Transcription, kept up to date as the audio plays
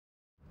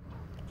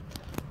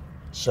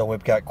So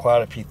we've got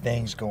quite a few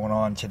things going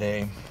on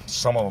today.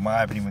 Some of them I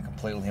haven't even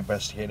completely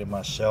investigated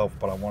myself,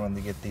 but I wanted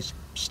to get this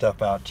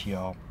stuff out to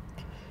y'all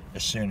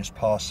as soon as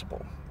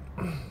possible.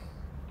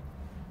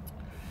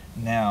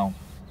 Now,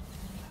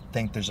 I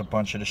think there's a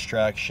bunch of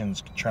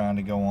distractions trying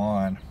to go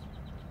on,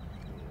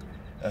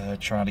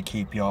 trying to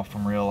keep y'all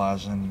from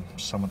realizing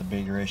some of the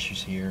bigger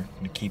issues here,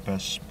 to keep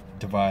us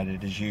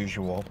divided as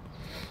usual.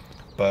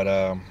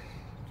 But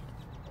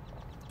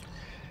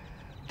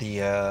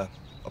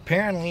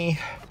apparently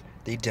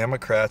the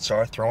Democrats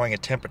are throwing a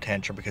temper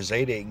tantrum because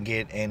they didn't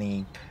get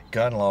any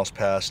gun laws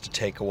passed to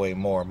take away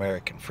more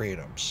American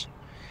freedoms.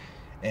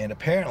 And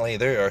apparently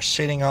they are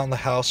sitting on the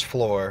House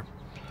floor,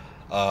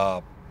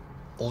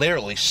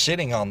 literally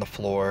sitting on the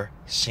floor,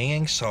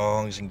 singing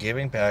songs and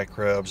giving back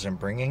rubs and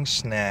bringing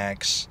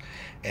snacks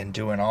and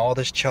doing all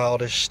this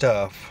childish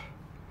stuff,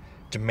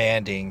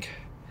 demanding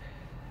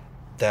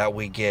that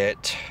we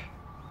get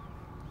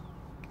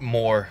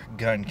more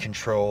gun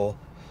control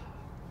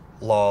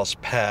laws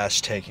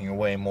passed taking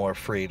away more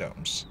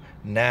freedoms.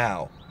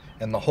 Now,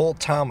 and the whole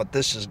time that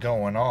this is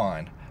going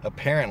on,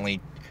 apparently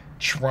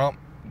Trump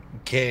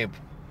gave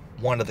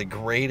one of the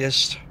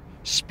greatest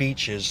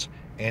speeches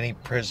any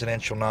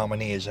presidential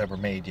nominee has ever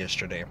made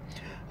yesterday.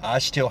 I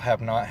still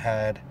have not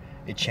had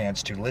a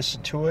chance to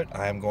listen to it.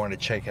 I am going to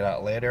check it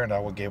out later, and I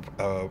will give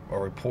a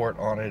report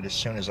on it as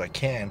soon as I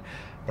can,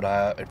 but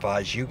I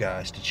advise you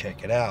guys to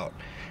check it out.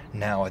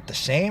 Now, at the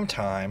same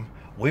time,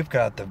 we've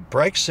got the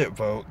Brexit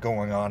vote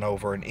going on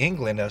over in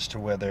England as to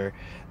whether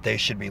they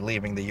should be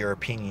leaving the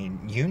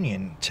European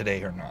Union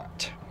today or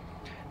not.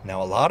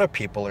 Now, a lot of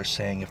people are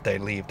saying if they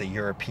leave the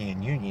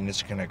European Union,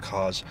 it's going to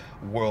cause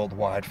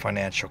worldwide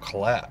financial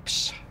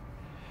collapse.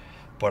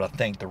 But I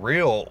think the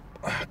real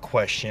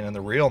question and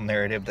the real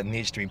narrative that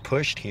needs to be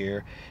pushed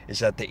here is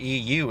that the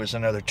EU is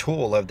another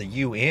tool of the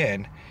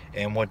UN,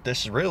 and what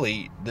this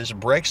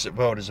Brexit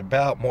vote is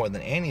about more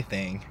than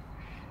anything,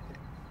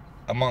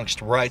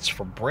 amongst rights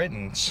for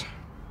Britons,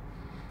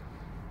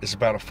 is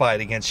about a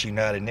fight against the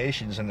United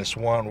Nations and this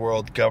one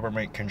world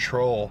government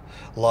control,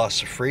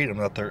 loss of freedom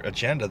that their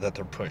agenda that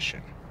they're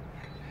pushing.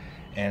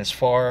 And as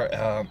far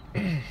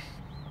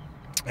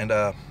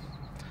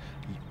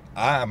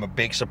I'm a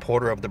big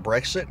supporter of the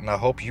Brexit, and I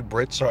hope you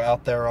Brits are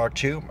out there are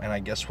too, and I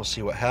guess we'll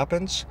see what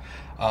happens.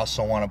 I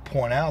also want to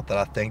point out that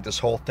I think this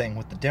whole thing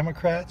with the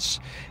Democrats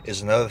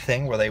is another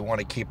thing where they want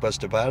to keep us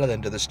divided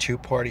into this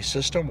two-party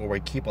system where we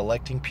keep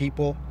electing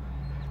people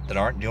that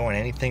aren't doing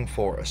anything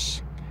for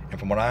us. And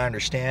from what I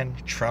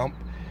understand, Trump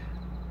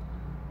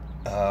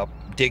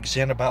digs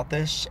in about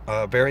this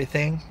very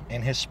thing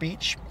in his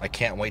speech. I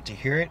can't wait to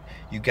hear it.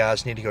 You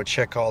guys need to go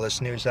check all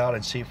this news out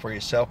and see for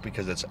yourself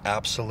because it's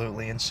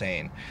absolutely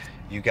insane.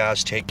 You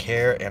guys take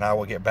care, and I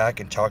will get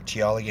back and talk to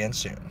y'all again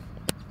soon.